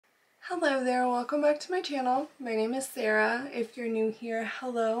Hello there, welcome back to my channel. My name is Sarah. If you're new here,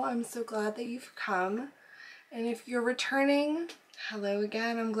 hello, I'm so glad that you've come. And if you're returning, hello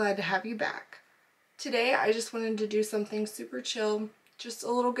again, I'm glad to have you back. Today I just wanted to do something super chill, just a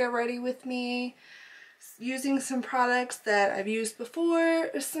little get ready with me, using some products that I've used before,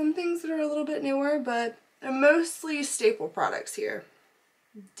 some things that are a little bit newer, but mostly staple products here.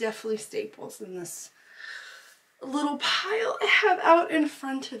 Definitely staples in this little pile I have out in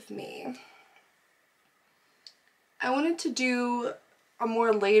front of me. I wanted to do a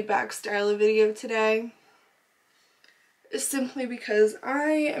more laid-back style of video today, simply because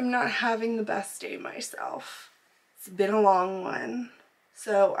I am not having the best day myself. It's been a long one.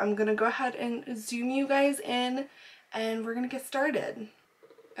 So I'm gonna go ahead and zoom you guys in and we're gonna get started.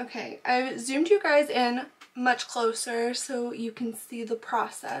 Okay, I've zoomed you guys in much closer so you can see the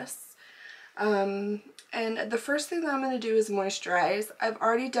process. And the first thing that I'm going to do is moisturize. I've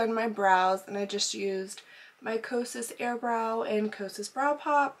already done my brows and I just used my Kosas Air Brow and Kosas Brow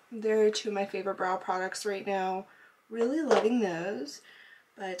Pop. They're two of my favorite brow products right now. Really loving those.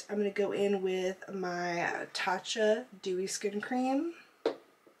 But I'm going to go in with my Natasha Dewy Skin Cream.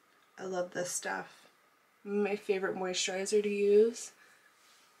 I love this stuff. My favorite moisturizer to use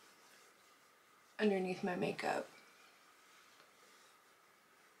underneath my makeup.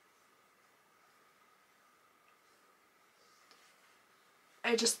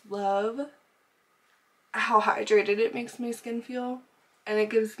 I just love how hydrated it makes my skin feel, and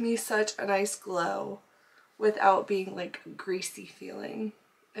it gives me such a nice glow without being like greasy feeling,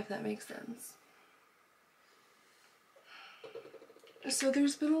 if that makes sense. So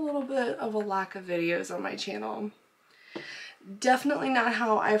there's been a little bit of a lack of videos on my channel. Definitely not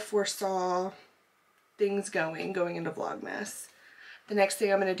how I foresaw things going into Vlogmas. The next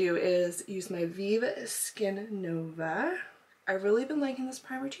thing I'm going to do is use my VIEVE Skin Nova. I've really been liking this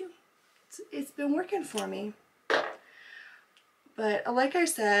primer too. It's been working for me. But like I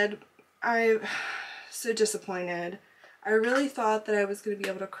said, I'm so disappointed. I really thought that I was going to be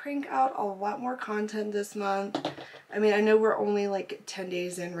able to crank out a lot more content this month. I mean, I know we're only like 10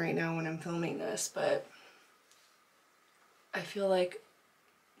 days in right now when I'm filming this, but I feel like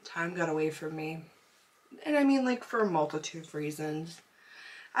time got away from me. And I mean, like, for a multitude of reasons.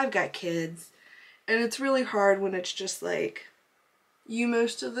 I've got kids, and it's really hard when it's just like you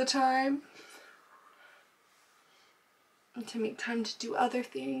most of the time, and to make time to do other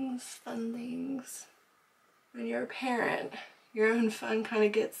things, fun things. When you're a parent, your own fun kind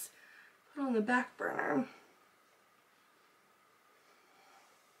of gets put on the back burner.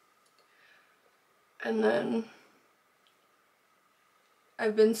 And then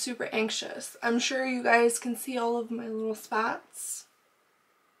I've been super anxious. I'm sure you guys can see all of my little spots.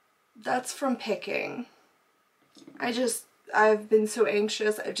 That's from picking. I've been so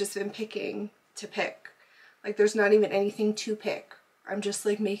anxious, I've just been picking to pick. Like, there's not even anything to pick. I'm just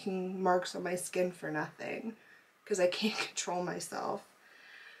like making marks on my skin for nothing because I can't control myself.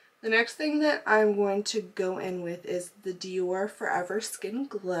 The next thing that I'm going to go in with is the Dior Forever Skin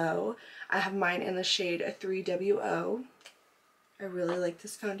Glow. I have mine in the shade 3WO. I really like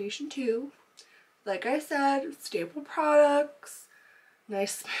this foundation too. Like I said, staple products.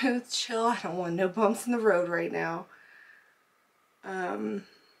 Nice, smooth, chill. I don't want no bumps in the road right now.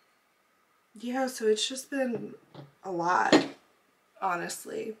 Yeah, so it's just been a lot,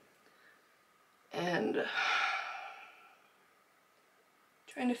 honestly. And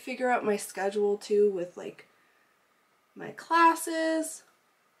trying to figure out my schedule too with like my classes.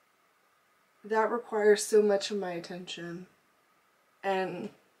 That requires so much of my attention. And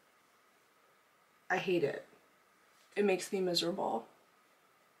I hate it. It makes me miserable.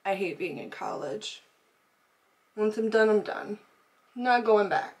 I hate being in college. Once I'm done, I'm done. Not going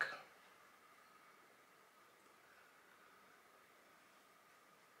back.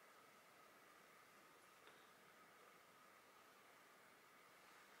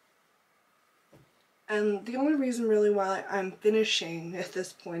 And the only reason really why I'm finishing at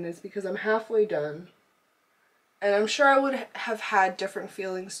this point is because I'm halfway done. And I'm sure I would have had different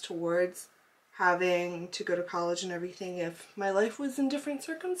feelings towards having to go to college and everything if my life was in different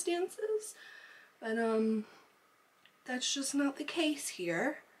circumstances. But that's just not the case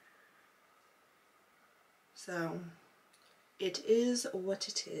here. So it is what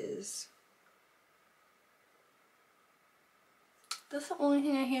it is. That's the only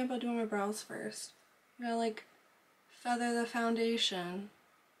thing I hate about doing my brows first. You know, like, feather the foundation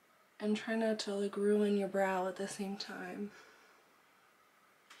and try not to like ruin your brow at the same time.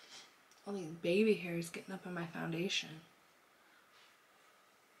 All these baby hairs getting up in my foundation.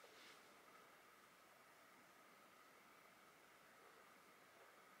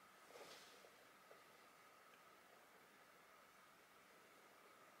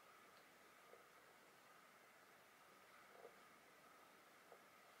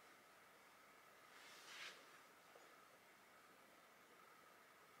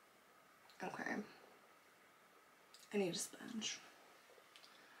 Okay. I need a sponge.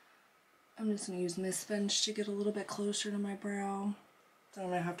 I'm just going to use my sponge to get a little bit closer to my brow. Then I'm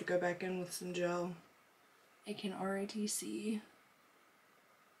going to have to go back in with some gel. I can already see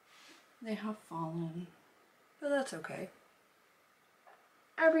they have fallen, but that's okay.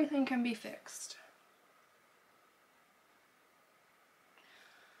 Everything can be fixed.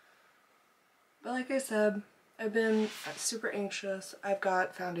 But like I said, I've been super anxious. I've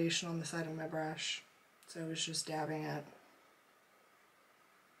got foundation on the side of my brush, so I was just dabbing it.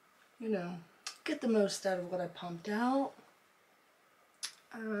 You know, get the most out of what I pumped out.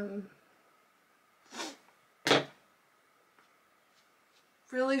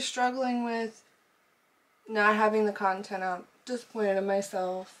 Really struggling with not having the content out. Disappointed in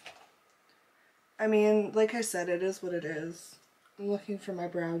myself. I mean, like I said, it is what it is. I'm looking for my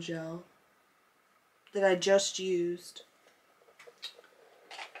brow gel that I just used.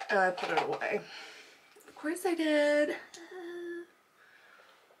 And I put it away. Of course I did.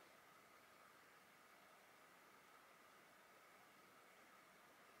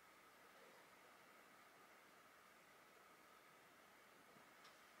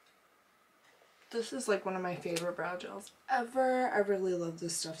 This is like one of my favorite brow gels ever. I really love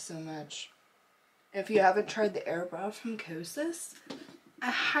this stuff so much. If you haven't tried the Air Brow from Kosas,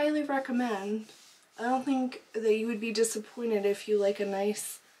 I highly recommend. I don't think that you would be disappointed if you like a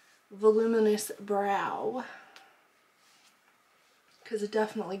nice voluminous brow, because it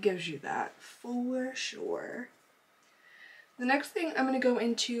definitely gives you that for sure. The next thing I'm going to go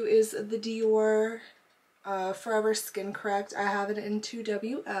into is the Dior Forever Skin Correct. I have it in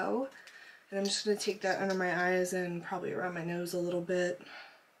 2WO. And I'm just going to take that under my eyes and probably around my nose a little bit.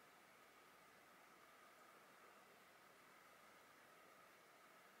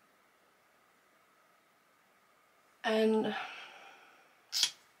 And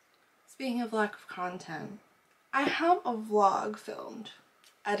speaking of lack of content, I have a vlog filmed,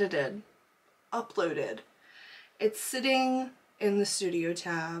 edited, uploaded. It's sitting in the studio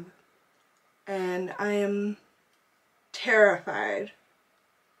tab, and I am terrified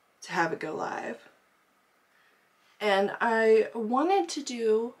to have it go live. And I wanted to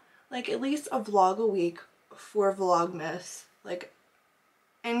do like at least a vlog a week for Vlogmas, like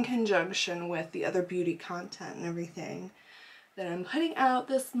in conjunction with the other beauty content and everything that I'm putting out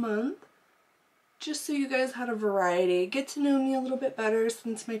this month, just so you guys had a variety, get to know me a little bit better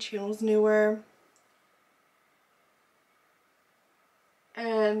since my channel's newer.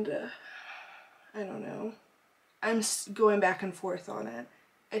 And I don't know, I'm going back and forth on it.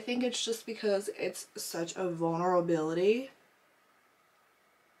 I think it's just because it's such a vulnerability,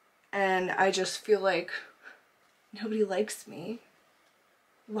 and I just feel like nobody likes me.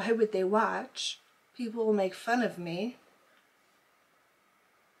 Why would they watch? People will make fun of me.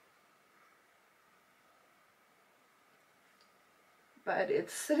 But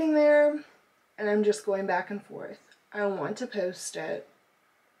it's sitting there, and I'm just going back and forth. I want to post it,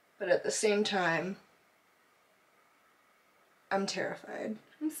 but at the same time, I'm terrified.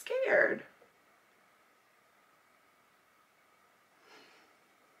 I'm scared.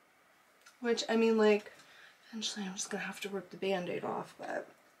 Which, I mean, like, eventually I'm just gonna have to rip the band-aid off, but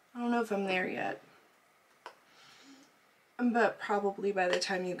I don't know if I'm there yet. But probably by the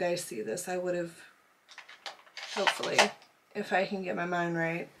time you guys see this, I would have, hopefully, if I can get my mind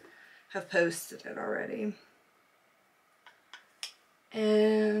right, have posted it already.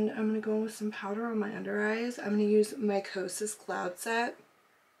 And I'm gonna go in with some powder on my under eyes. I'm gonna use my Kosas Cloud Set,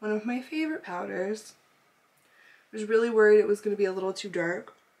 one of my favorite powders. I was really worried it was gonna be a little too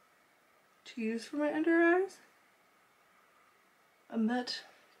dark to use for my under eyes, but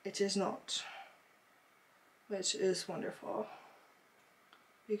it is not, which is wonderful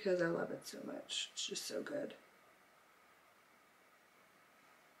because I love it so much. It's just so good.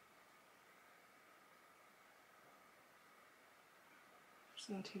 Just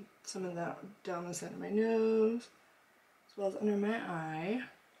gonna take some of that down the side of my nose as well as under my eye,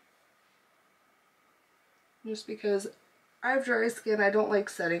 just because I have dry skin. I don't like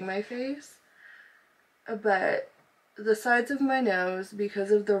setting my face, but the sides of my nose,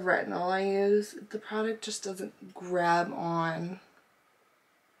 because of the retinol I use, the product just doesn't grab on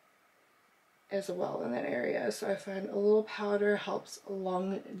as well in that area. So I find a little powder helps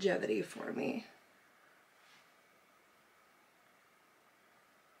longevity for me.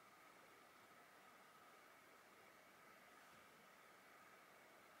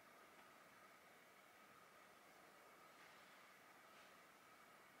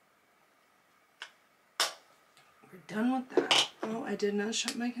 We're done with that. Oh, I did not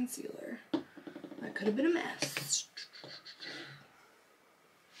shut my concealer. That could have been a mess.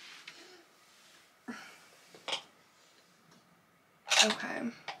 Okay.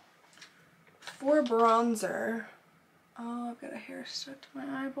 For bronzer, oh, I've got a hair stuck to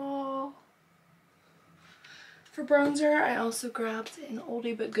my eyeball. For bronzer, I also grabbed an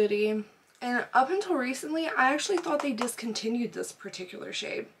oldie but goodie. And up until recently, I actually thought they discontinued this particular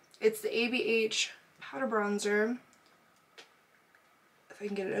shade. It's the ABH Powder Bronzer. If I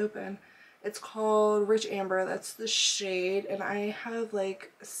can get it open. It's called Rich Amber. That's the shade. And I have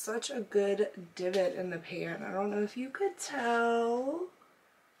like such a good divot in the pan. I don't know if you could tell,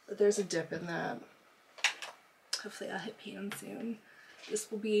 but there's a dip in that. Hopefully I'll hit pan soon.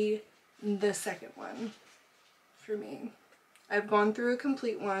 This will be the second one for me. I've gone through a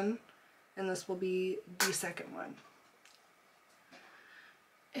complete one, and this will be the second one.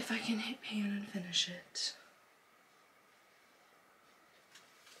 If I can hit pan and finish it.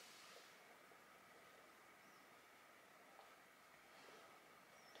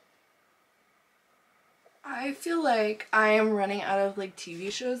 I feel like I am running out of like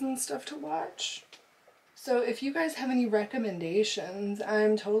TV shows and stuff to watch. So if you guys have any recommendations,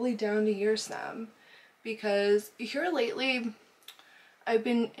 I'm totally down to hear some. Because here lately, I've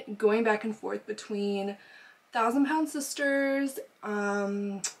been going back and forth between 1,000 Pound Sisters,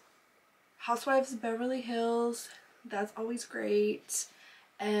 Housewives of Beverly Hills, that's always great.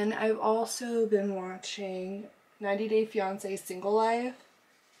 And I've also been watching 90 Day Fiancé Single Life.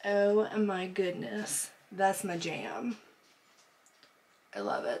 Oh my goodness, that's my jam. I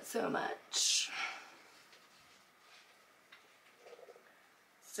love it so much.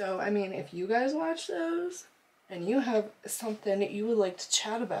 So, I mean, if you guys watch those and you have something that you would like to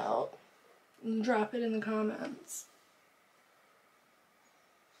chat about, drop it in the comments.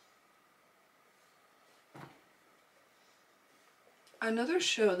 Another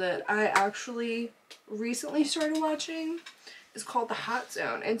show that I actually recently started watching is called The Hot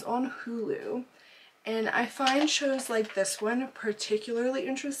Zone. It's on Hulu. And I find shows like this one particularly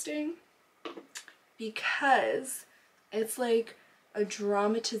interesting because it's like a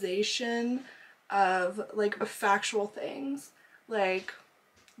dramatization of like factual things. Like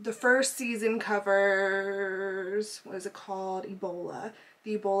the first season covers, what is it called? Ebola.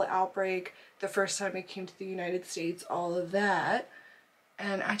 The Ebola outbreak, the first time it came to the United States, all of that.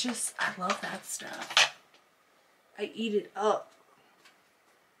 And I love that stuff. I eat it up.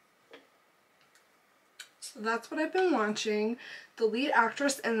 So that's what I've been watching. The lead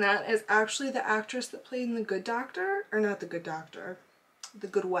actress in that is actually the actress that played in The Good Doctor, or not The Good Doctor, The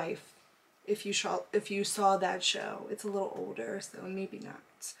Good Wife. If you saw that show, it's a little older, so maybe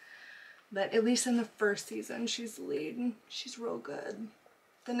not. But at least in the first season, she's the lead. She's real good.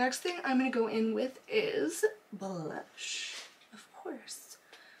 The next thing I'm gonna go in with is blush, of course.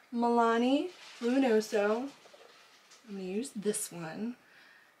 Milani Luminoso. I'm gonna use this one.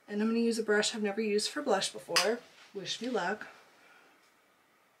 And I'm going to use a brush I've never used for blush before. Wish me luck.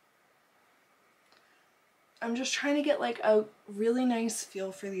 I'm just trying to get like a really nice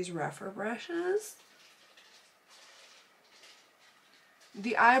feel for these rougher brushes.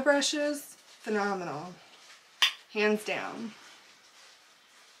 The eye brushes, phenomenal. Hands down.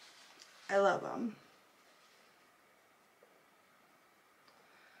 I love them.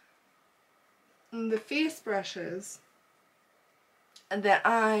 And the face brushes that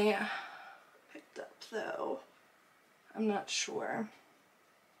I picked up though, I'm not sure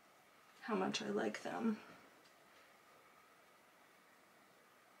how much I like them.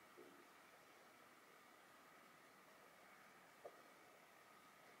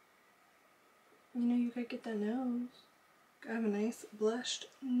 You know, you gotta get that nose. Gotta have a nice blushed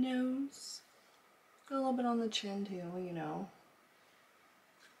nose. Got a little bit on the chin too, you know.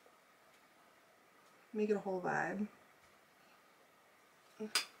 Make it a whole vibe.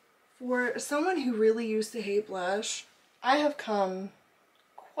 For someone who really used to hate blush, I have come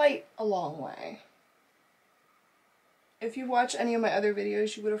quite a long way. If you watch any of my other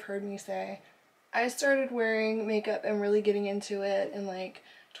videos, you would have heard me say I started wearing makeup and really getting into it in like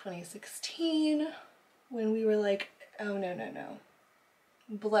 2016 when we were like, oh no, no, no.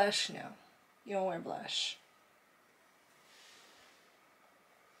 Blush, no. You don't wear blush.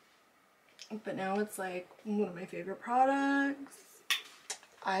 But now it's like one of my favorite products.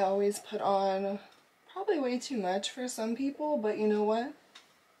 I always put on probably way too much for some people, but you know what?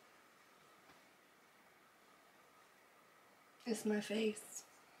 It's my face.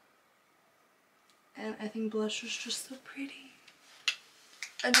 And I think blush is just so pretty.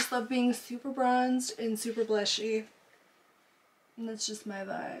 I just love being super bronzed and super blushy. And that's just my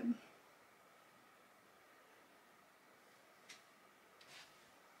vibe.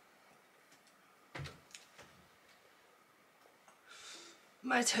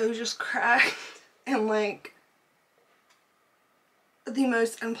 My toe just cracked and like the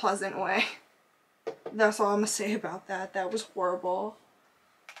most unpleasant way. That's all I'm gonna say about that. That was horrible.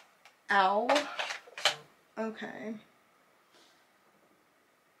 Ow. Okay.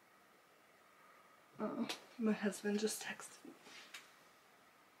 Oh, my husband just texted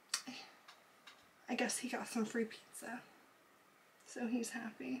me. I guess he got some free pizza. So he's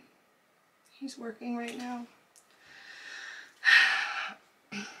happy. He's working right now.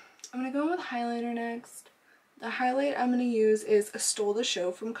 I'm gonna go in with highlighter next. The highlight I'm gonna use is a Stole the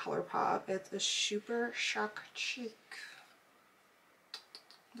Show from Colourpop. It's a Super Shock Chic.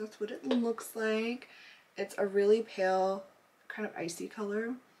 That's what it looks like. It's a really pale, kind of icy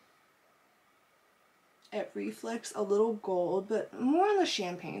color. It reflects a little gold, but more on the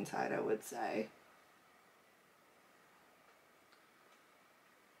champagne side, I would say.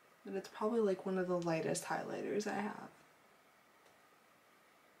 But it's probably like one of the lightest highlighters I have.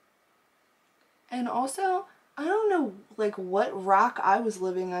 And also, I don't know like what rock I was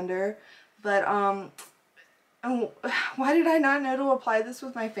living under, but why did I not know to apply this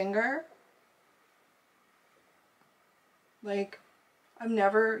with my finger? Like, I've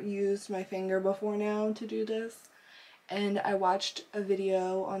never used my finger before now to do this. And I watched a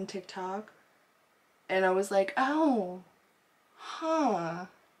video on TikTok and I was like, oh, huh,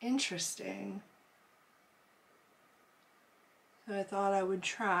 interesting. So I thought I would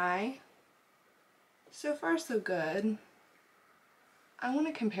try. So far, so good. I want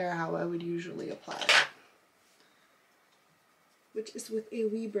to compare how I would usually apply it, which is with a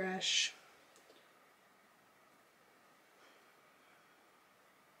wee brush.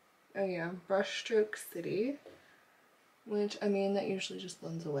 Oh yeah, Brushstroke City, which, I mean, that usually just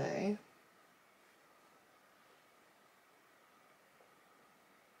blends away.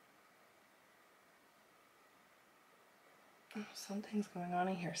 Oh, something's going on.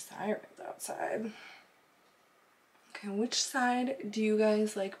 I hear sirens outside. Okay, which side do you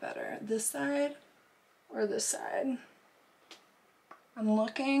guys like better? This side or this side? I'm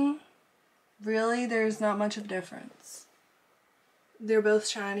looking. Really, there's not much of a difference. They're both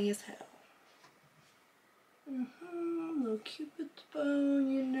shiny as hell. Little Cupid's bow,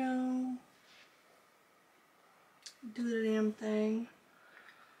 you know. Do the damn thing.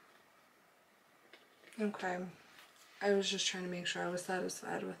 Okay. I was just trying to make sure I was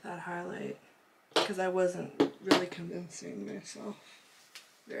satisfied with that highlight, because I wasn't really convincing myself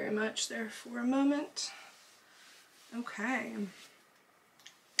very much there for a moment. Okay.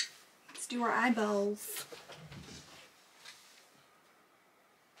 Let's do our eyeballs.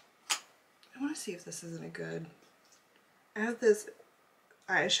 I want to see if this isn't a good. I have this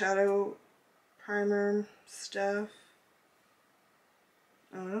eyeshadow primer stuff.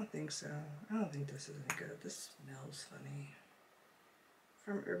 Oh, I don't think so. I don't think this is any good. This smells funny.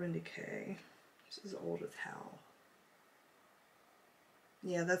 From Urban Decay. This is old as hell.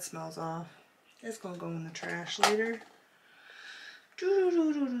 Yeah, that smells off. It's gonna go in the trash later. I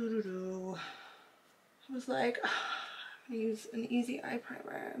was like, oh, I'm gonna use an easy eye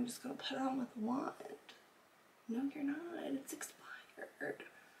primer. I'm just gonna put it on with a wand. No, you're not. It's expired.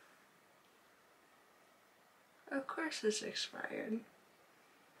 Of course it's expired.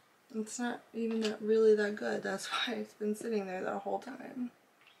 It's not even really that good. That's why it's been sitting there the whole time.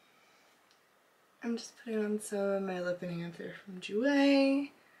 I'm just putting on some of my lip enhancer from Suede.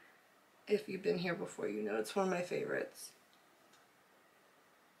 If you've been here before, you know it's one of my favorites.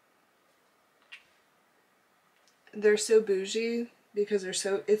 They're so bougie because it's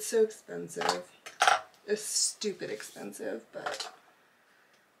so expensive. It's stupid expensive, but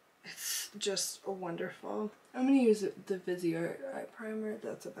it's just wonderful. I'm gonna use the Viseart eye primer.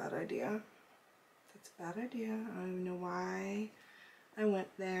 That's a bad idea. That's a bad idea. I don't even know why I went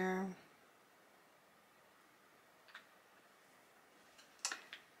there.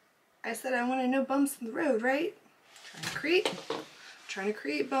 I said I wanted no bumps in the road, right? Trying to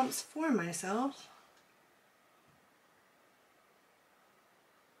create bumps for myself.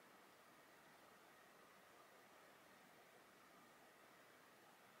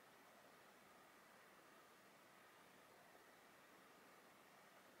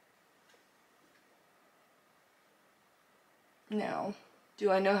 Now, do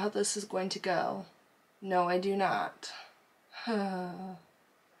I know how this is going to go? No, I do not.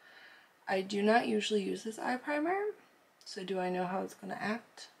 I do not usually use this eye primer, so do I know how it's going to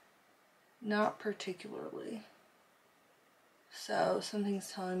act? Not particularly. So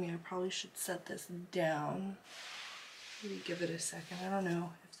something's telling me I probably should set this down. Maybe give it a second. I don't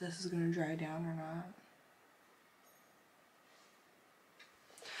know if this is going to dry down or not.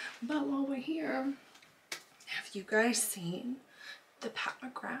 But while we're here, have you guys seen the Pat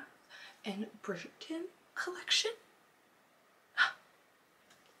McGrath and Bridgerton collection?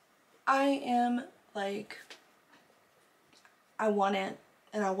 I am like, I want it,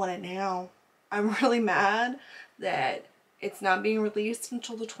 and I want it now. I'm really mad that it's not being released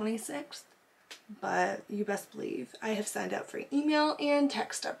until the 26th, but you best believe I have signed up for email and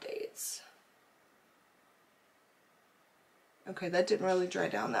text updates. Okay, that didn't really dry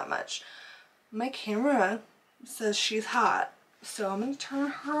down that much. My camera says she's hot, so I'm going to turn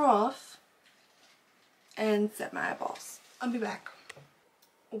her off and set my eyeballs. I'll be back.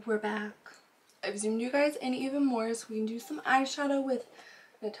 We're back. I've zoomed you guys in even more so we can do some eyeshadow with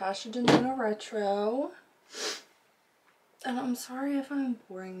Natasha Denona Retro. And I'm sorry if I'm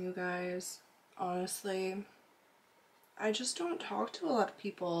boring you guys, honestly. I just don't talk to a lot of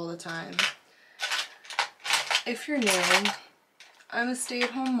people all the time. If you're new, I'm a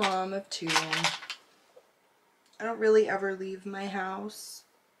stay-at-home mom of 2. I don't really ever leave my house.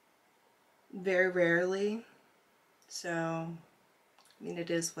 Very rarely. So, I mean, it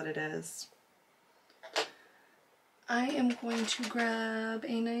is what it is. I am going to grab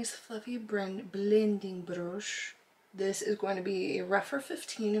a nice fluffy blending brush. This is going to be a rougher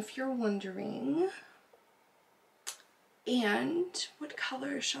 15 if you're wondering. And what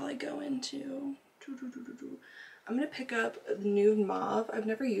color shall I go into? I'm going to pick up the Nude Mauve. I've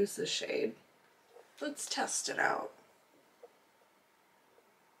never used this shade. Let's test it out.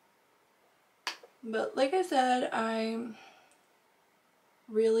 But like I said, I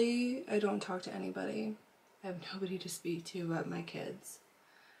don't talk to anybody. I have nobody to speak to but my kids.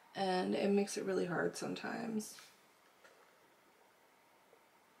 And it makes it really hard sometimes.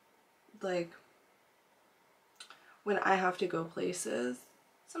 Like, when I have to go places,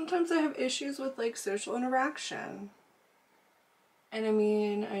 sometimes I have issues with like social interaction. And I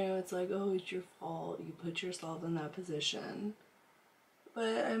mean, I know it's like, oh, it's your fault. You put yourself in that position.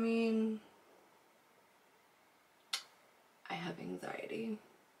 But I mean, I have anxiety.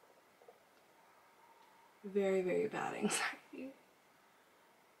 Very, very bad anxiety.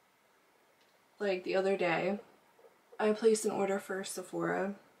 Like the other day, I placed an order for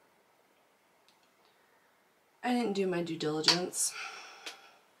Sephora. I didn't do my due diligence.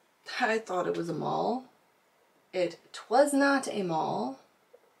 I thought it was a mall. It was not a mall.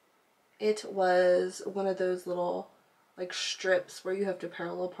 It was one of those little like strips where you have to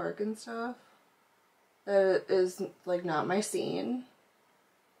parallel park and stuff. That is like not my scene.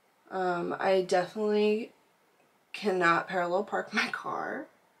 I definitely cannot parallel park my car.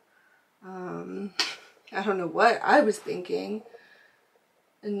 I don't know what I was thinking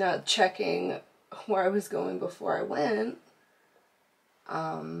and not checking where I was going before I went.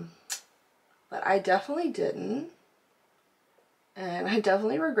 But I definitely didn't. And I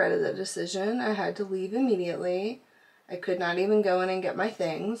definitely regretted the decision. I had to leave immediately. I could not even go in and get my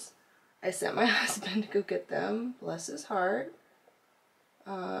things. I sent my husband to go get them. Bless his heart.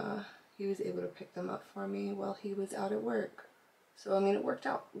 He was able to pick them up for me while he was out at work. So, I mean, it worked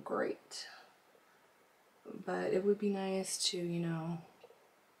out great. But it would be nice to, you know,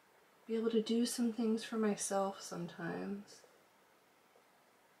 be able to do some things for myself sometimes.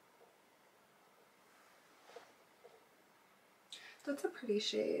 That's a pretty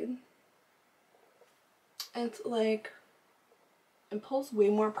shade. It's like, it pulls way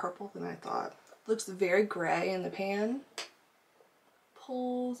more purple than I thought. Looks very gray in the pan.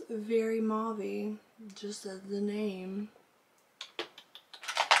 Pulls very mauve-y, just as the name.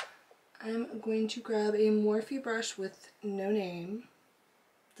 I'm going to grab a Morphe brush with no name.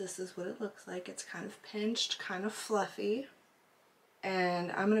 This is what it looks like. It's kind of pinched, kind of fluffy.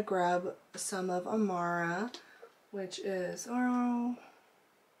 And I'm going to grab some of Amara, which is, oh,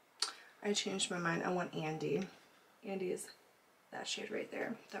 I changed my mind. I want Andy. Andy is that shade right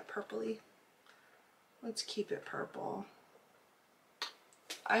there, that purpley. Let's keep it purple.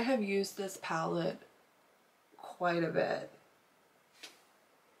 I have used this palette quite a bit.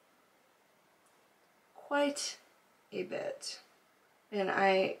 Quite a bit. And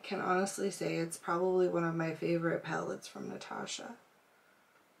I can honestly say it's probably one of my favorite palettes from Natasha.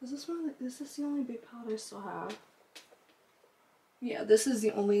 Is this the only big palette I still have? Yeah, this is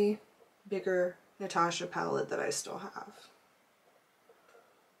the only bigger Natasha palette that I still have.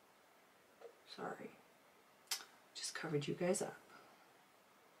 Sorry. Just covered you guys up.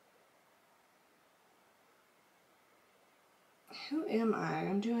 Who am I?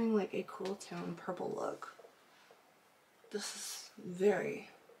 I'm doing like a cool tone purple look. This is very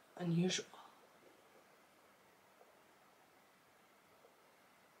unusual.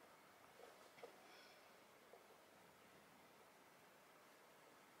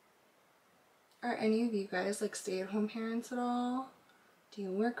 Are any of you guys like stay-at-home parents at all? Do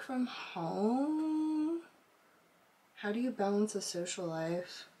you work from home? How do you balance a social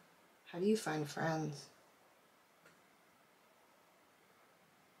life? How do you find friends?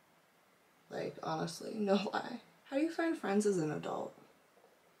 Like, honestly, no lie. How do you find friends as an adult?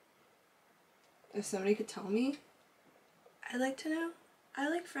 If somebody could tell me, I'd like to know. I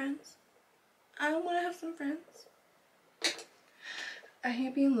like friends. I want to have some friends. I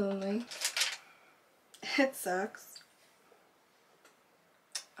hate being lonely. It sucks.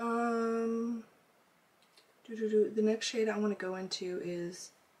 The next shade I want to go into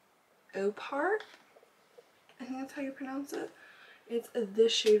is Opart. I think that's how you pronounce it. It's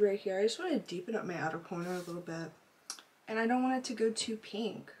this shade right here. I just want to deepen up my outer corner a little bit. And I don't want it to go too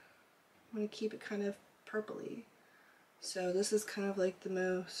pink. I want to keep it kind of purpley. So this is kind of like the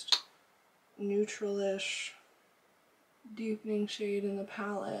most neutral-ish deepening shade in the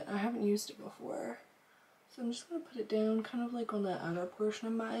palette. I haven't used it before. So I'm just going to put it down kind of like on the outer portion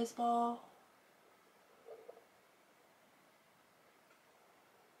of my eyes ball.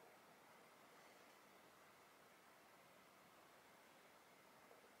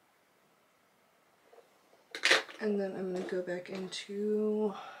 And then I'm going to go back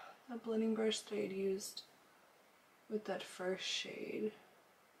into the blending brush that I had used with that first shade,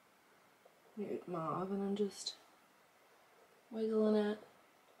 Nude Mauve, and I'm just wiggling it,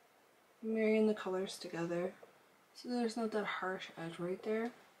 marrying the colors together so there's not that harsh edge right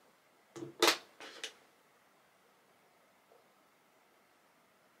there.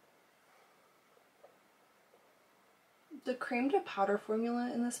 The cream to powder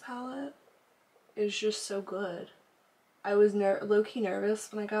formula in this palette is just so good. I was low-key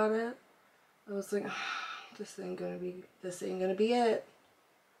nervous when I got it. I was like, oh, this ain't gonna be it.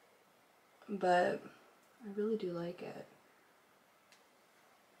 But I really do like it.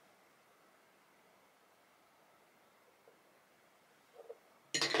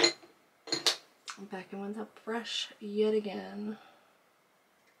 I'm back in with that brush yet again.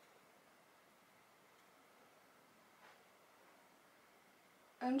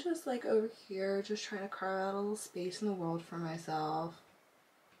 I'm just like over here just trying to carve out a little space in the world for myself.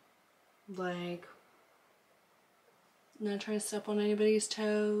 Like, not trying to step on anybody's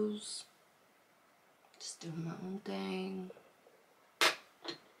toes. Just doing my own thing.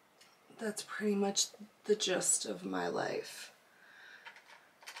 That's pretty much the gist of my life.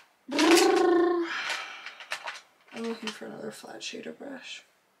 I'm looking for another flat shader brush.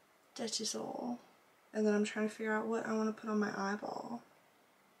 That is all. And then I'm trying to figure out what I want to put on my eyeball.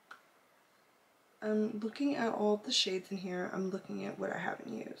 I'm looking at all the shades in here. I'm looking at what I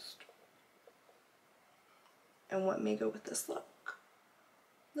haven't used. And what may go with this look.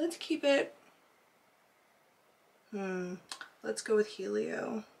 Let's keep it. Let's go with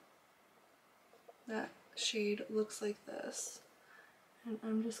Helio. That shade looks like this. And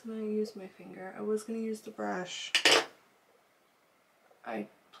I'm just going to use my finger. I was going to use the brush. I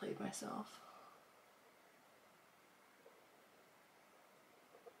played myself.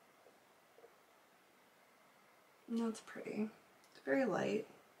 That's pretty. It's very light.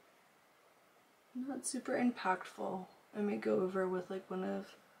 Not super impactful. I may go over with like one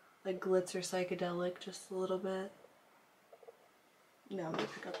of like Glitz or Psychedelic just a little bit. Now I'm going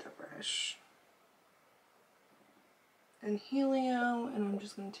to pick up the brush. And Helio, and I'm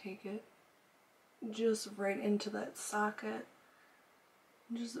just going to take it just right into that socket.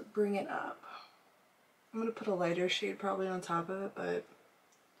 And just bring it up. I'm going to put a lighter shade probably on top of it, but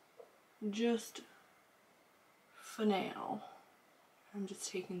just for now, I'm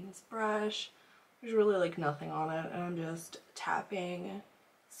just taking this brush. There's really like nothing on it, and I'm just tapping,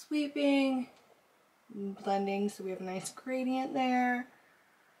 sweeping, blending so we have a nice gradient there.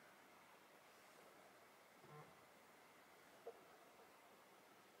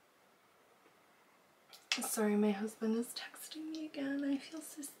 Sorry, my husband is texting me again. I feel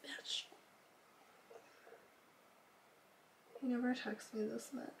so special. He never texts me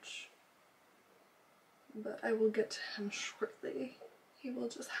this much. But I will get to him shortly. He will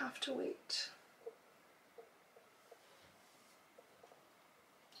just have to wait.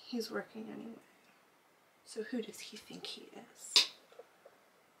 He's working anyway. So who does he think he is?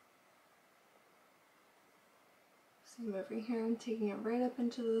 So I'm over here, I'm taking it right up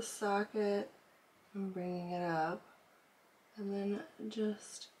into the socket. I'm bringing it up. And then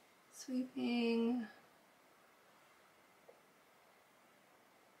just sweeping.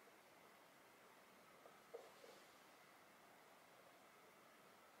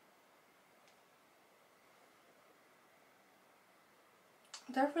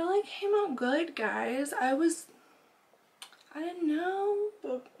 That really came out good, guys. I didn't know,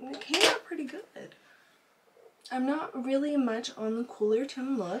 but it came out pretty good. I'm not really much on the cooler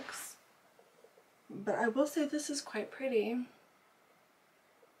tone looks, but I will say this is quite pretty.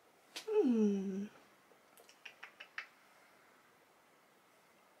 I'm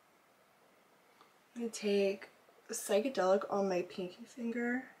gonna take a psychedelic on my pinky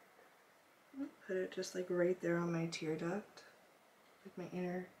finger. Put it just like right there on my tear duct, like my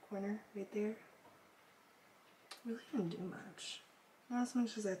inner corner right there. Really didn't do much. Not as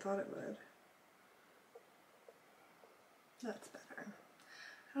much as I thought it would. That's better.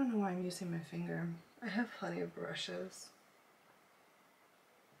 I don't know why I'm using my finger. I have plenty of brushes.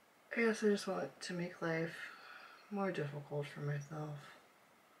 I guess I just want to make life more difficult for myself.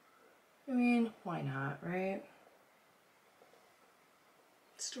 I mean, why not, right?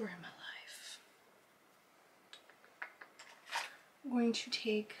 Story of my life. I'm going to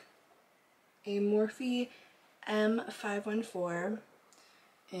take a Morphe M514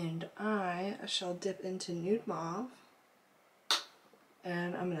 and I shall dip into Nude Mauve,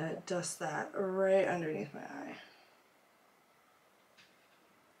 and I'm going to dust that right underneath my eye.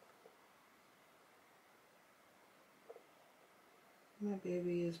 My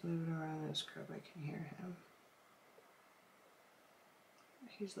baby is moving around in his crib. I can hear him.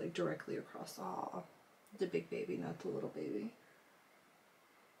 He's like directly across the hall. The big baby, not the little baby.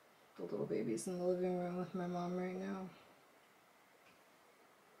 The little baby's in the living room with my mom right now.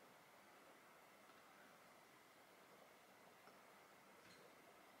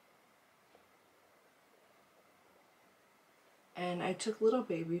 And I took little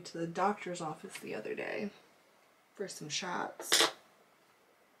baby to the doctor's office the other day for some shots.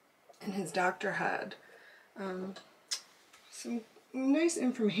 And his doctor had some nice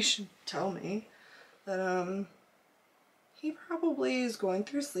information to tell me that he probably is going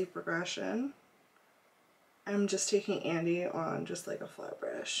through sleep regression. I'm just taking Andy on just like a flat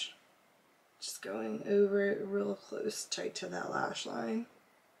brush. Just going over it real close, tight to that lash line.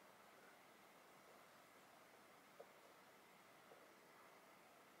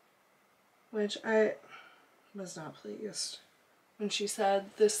 Which I was not pleased when she said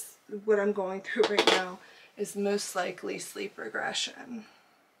this, what I'm going through right now is most likely sleep regression.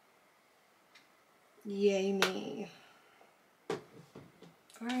 Yay me.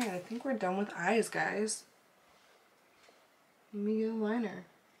 Alright, I think we're done with eyes, guys. Let me get a liner.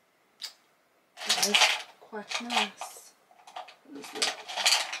 That is quite nice. What is that?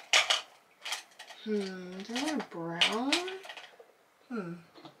 Do I want a brown?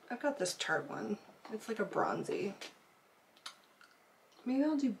 I've got this Tarte one. It's like a bronzy. Maybe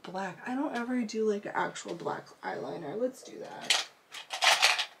I'll do black. I don't ever do like an actual black eyeliner. Let's do that.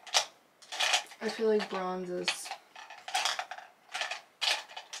 I feel like bronze is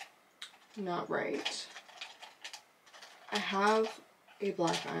not right. I have a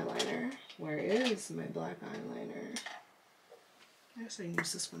black eyeliner. Where is my black eyeliner? I guess I can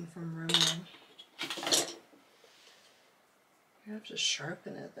use this one from Rimmel. I have to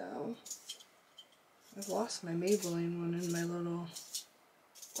sharpen it though. I've lost my Maybelline one in my little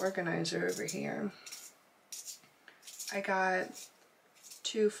organizer over here. I got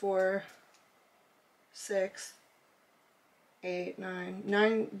 2, 4, 6, 8,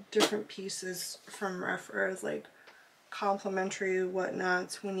 9 different pieces from Refer as like complimentary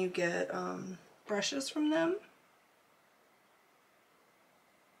whatnots when you get brushes from them.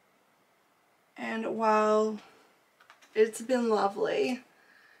 And while it's been lovely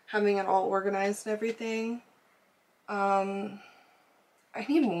having it all organized and everything, I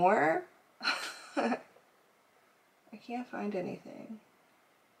need more. I can't find anything.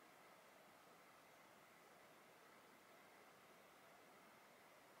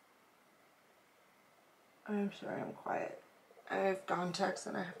 I'm sorry, I'm quiet. I have contacts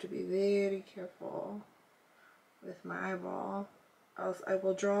and I have to be very careful with my eyeball. Else I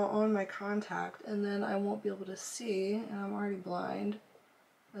will draw on my contact and then I won't be able to see, and I'm already blind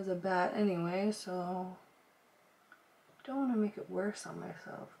as a bat anyway, so don't want to make it worse on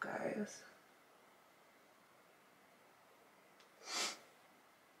myself, guys.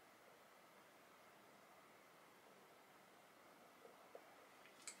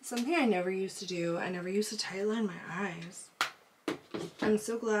 Something I never used to do, I never used to tightline my eyes. I'm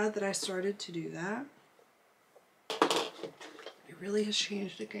so glad that I started to do that. It really has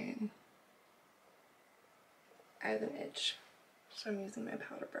changed the game. I have an itch, so I'm using my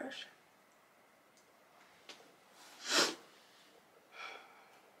powder brush.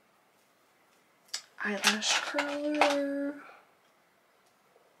 Eyelash curler.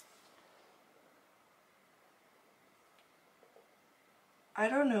 I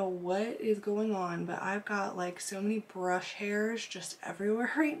don't know what is going on, but I've got like so many brush hairs just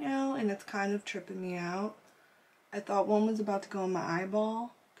everywhere right now, and it's kind of tripping me out. I thought one was about to go in my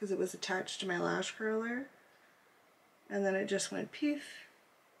eyeball because it was attached to my lash curler, and then it just went poof,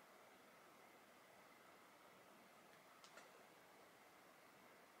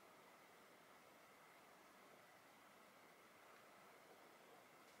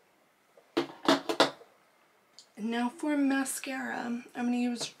 And now for mascara, I'm going to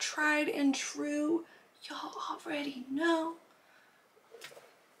use tried and true, y'all already know,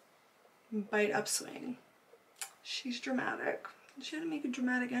 Bite Upswing. She's dramatic. She had to make a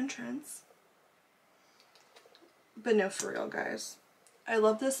dramatic entrance. But no, for real, guys. I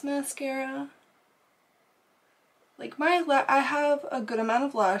love this mascara. Like, I have a good amount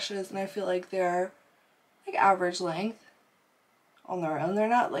of lashes, and I feel like they're like average length on their own. They're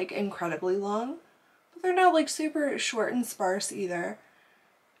not like incredibly long, but they're not like super short and sparse either.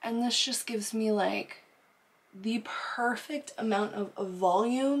 And this just gives me like the perfect amount of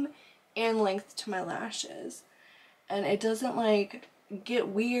volume and length to my lashes. And it doesn't like get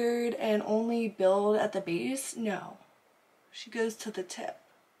weird and only build at the base. No, she goes to the tip.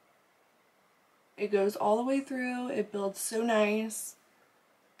 It goes all the way through. It builds so nice.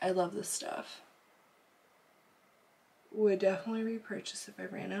 I love this stuff. Would definitely repurchase if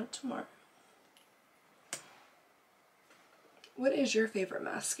I ran out tomorrow. What is your favorite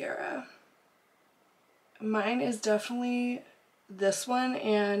mascara? Mine is definitely this one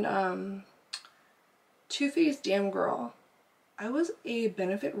and Too Faced Damn Girl. I was a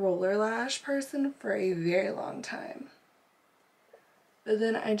Benefit Roller Lash person for a very long time. But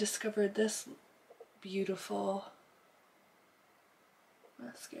then I discovered this beautiful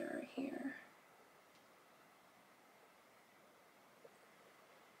mascara here.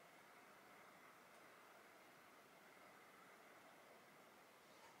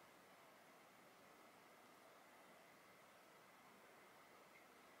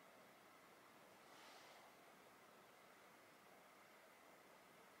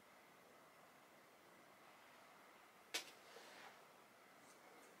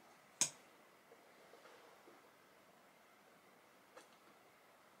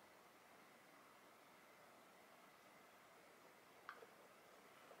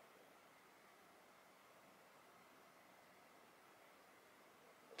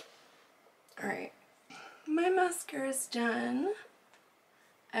 Alright, my mascara is done,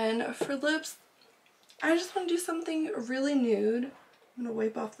 and for lips, I just want to do something really nude. I'm going to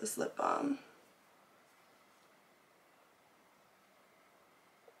wipe off this lip balm.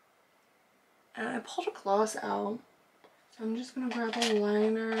 And I pulled a gloss out, so I'm just going to grab a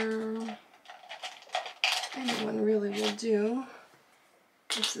liner. Anyone really will do.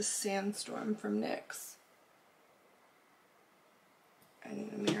 This is Sandstorm from NYX. I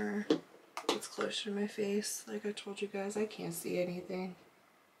need a mirror. It's closer to my face. Like I told you guys, I can't see anything.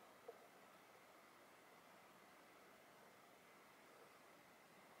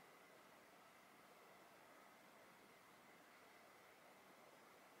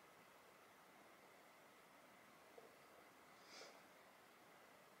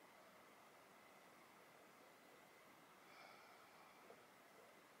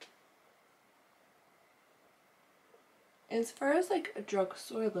 As far as like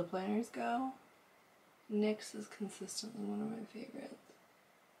drugstore lip liners go, NYX is consistently one of my favorites.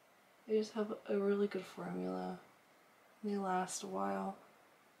 They just have a really good formula. They last a while.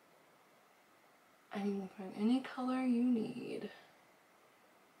 And you can find any color you need.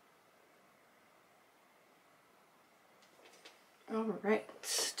 Alright.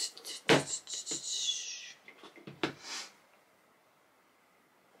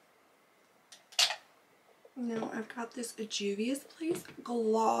 Now I've got this Juvia's Place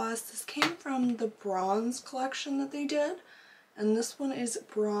gloss. This came from the bronze collection that they did. And this one is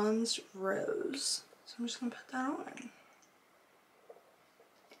Bronzed Rose. So I'm just going to put that on.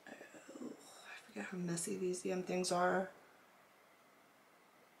 Oh, I forget how messy these damn things are.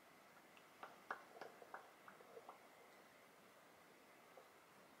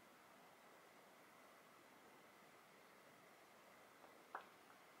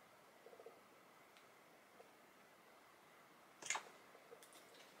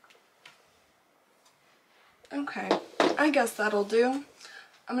 Okay, I guess that'll do.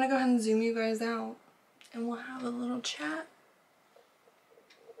 I'm gonna go ahead and zoom you guys out and we'll have a little chat.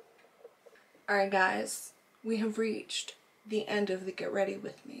 Alright guys, we have reached the end of the Get Ready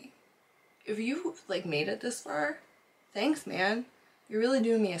With Me. If you like made it this far, thanks man. You're really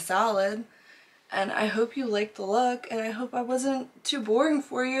doing me a solid. And I hope you liked the look and I hope I wasn't too boring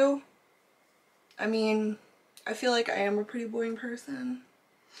for you. I mean, I feel like I am a pretty boring person,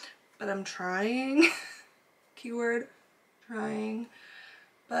 but I'm trying. Keyword, trying.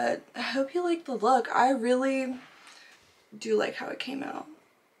 But I hope you like the look. I really do like how it came out.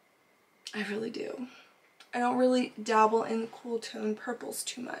 I really do. I don't really dabble in cool tone purples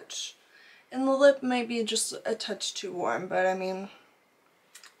too much. And the lip might be just a touch too warm, but I mean,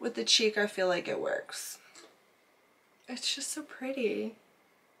 with the cheek I feel like it works. It's just so pretty.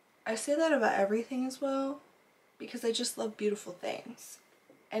 I say that about everything as well. because I just love beautiful things.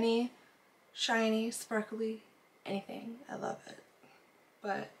 Any shiny, sparkly, anything. I love it.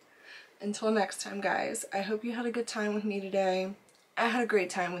 But until next time, guys, I hope you had a good time with me today. I had a great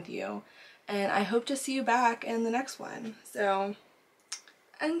time with you, and I hope to see you back in the next one. So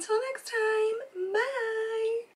until next time, bye!